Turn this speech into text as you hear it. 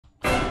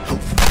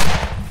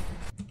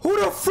Who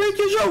the freak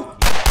is you?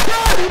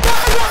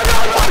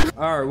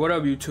 Alright, what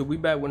up YouTube? We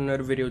back with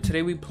another video.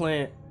 Today we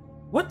playing...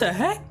 What the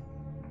heck?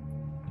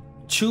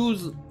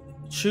 Choose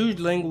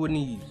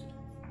language.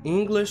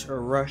 English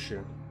or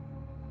Russian?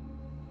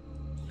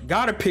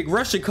 Gotta pick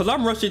Russian cause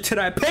I'm rushing to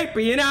that paper,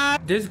 you know?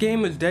 This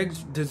game is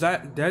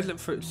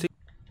designed for... See,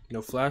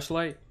 no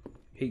flashlight?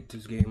 Hate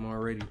this game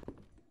already.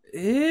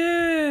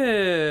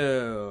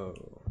 Ew.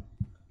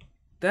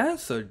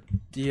 That's a...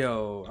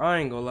 Yo, I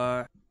ain't gonna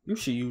lie. You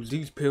should use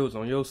these pills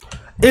on your...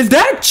 Is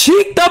that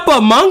cheeked up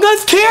Among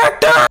Us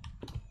character?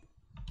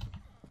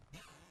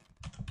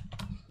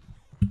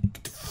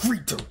 Get the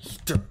freedom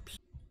steps.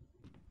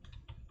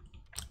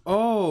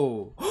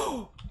 Oh.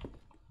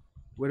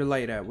 Where the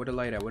light at? Where the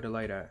light at? Where the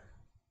light at?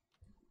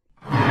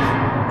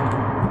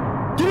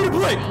 Give me the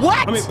blick!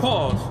 What? I mean,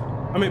 pause.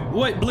 I mean,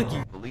 what,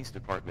 Blicky? Police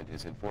department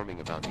is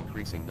informing about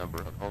increasing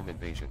number of home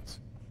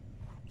invasions.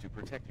 To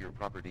protect your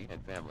property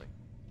and family.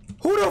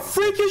 Who the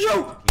freak is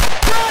you?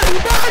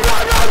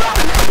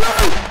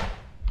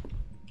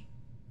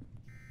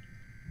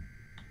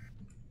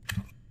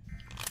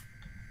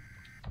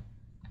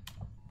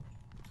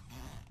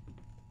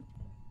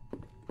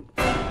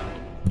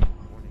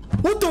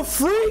 What the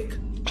freak?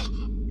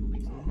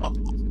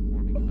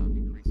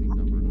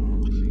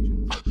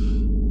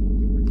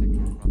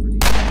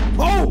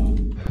 Oh!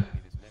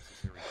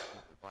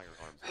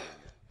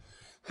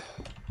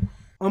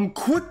 I'm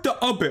quick to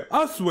up it.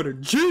 I swear to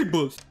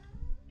Jeebus.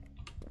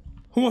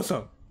 Who wants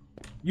some?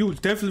 You was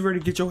definitely ready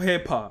to get your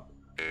head popped.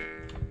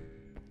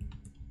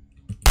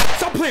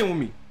 Stop playing with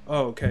me.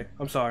 Oh, okay.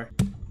 I'm sorry.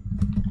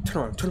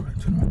 Turn around, turn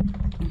around, turn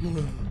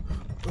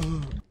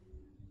around.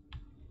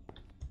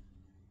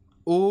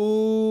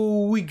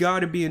 Oh, we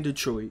gotta be in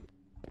Detroit.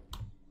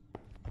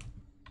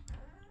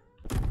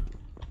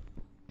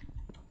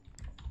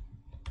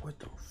 What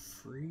the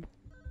freak?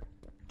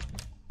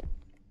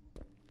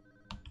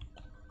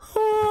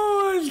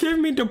 Oh, it's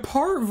giving me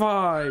Depart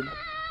vibe.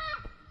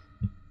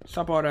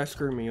 Stop all that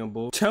screaming, young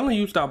boy. Telling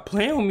you stop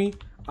playing with me.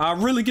 I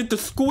really get the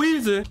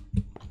squeezing.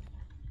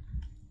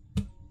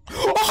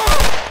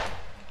 Oh!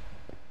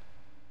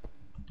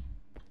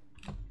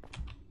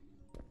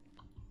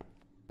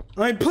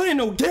 I ain't playing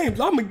no games.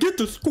 I'ma get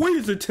the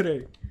squeezing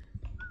today.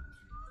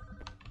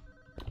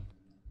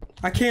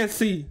 I can't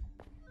see.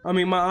 I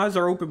mean, my eyes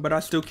are open, but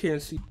I still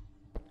can't see.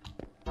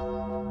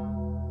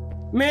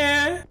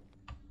 Man.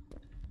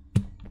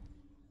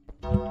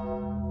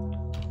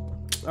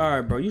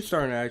 Alright, bro, you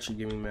starting to actually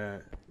get me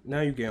mad.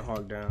 Now you getting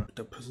hogged down.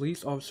 The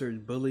police officer is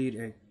bullied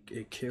and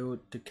it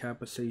killed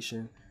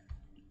decapitation.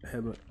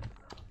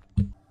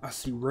 I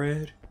see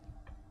red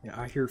and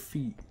I hear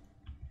feet.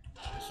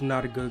 It's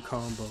not a good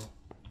combo.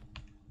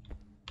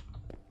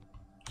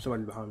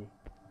 Somebody behind me.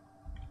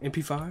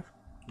 MP5?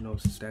 No,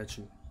 it's a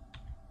statue.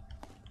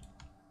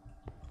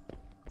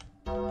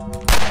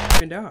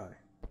 And die.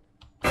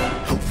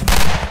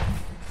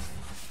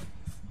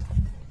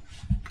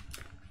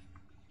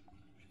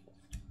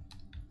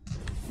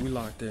 We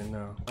locked in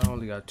now. I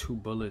only got 2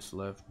 bullets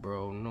left,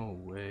 bro. No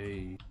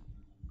way.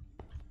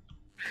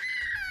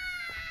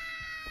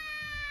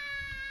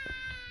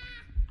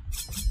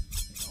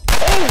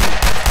 Oh!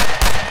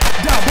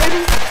 Yeah,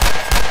 baby!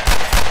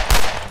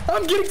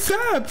 I'm getting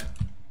stabbed!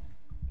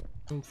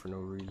 For no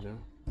reason.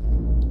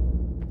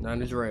 Nah,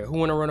 this right. Who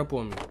wanna run up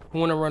on me? Who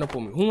wanna run up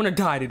on me? Who wanna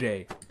die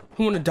today?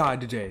 Who wanna die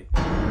today?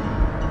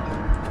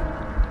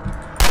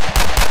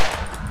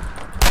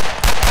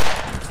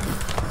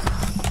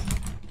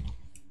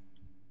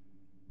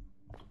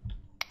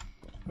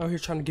 Out here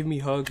trying to give me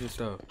hugs and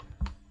stuff.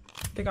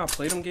 Think I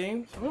play them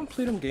games? I don't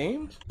play them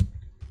games.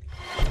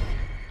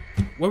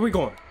 Where we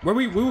going?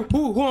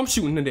 Who I'm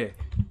shooting today?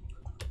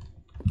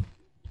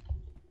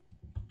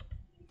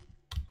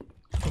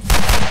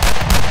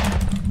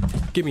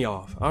 Get me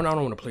off. I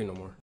don't want to play no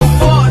more.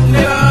 Oh,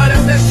 nigga,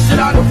 that's that shit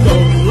I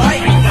don't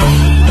like.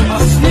 A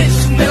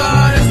snitch, nigga,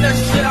 that's that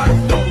shit I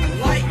don't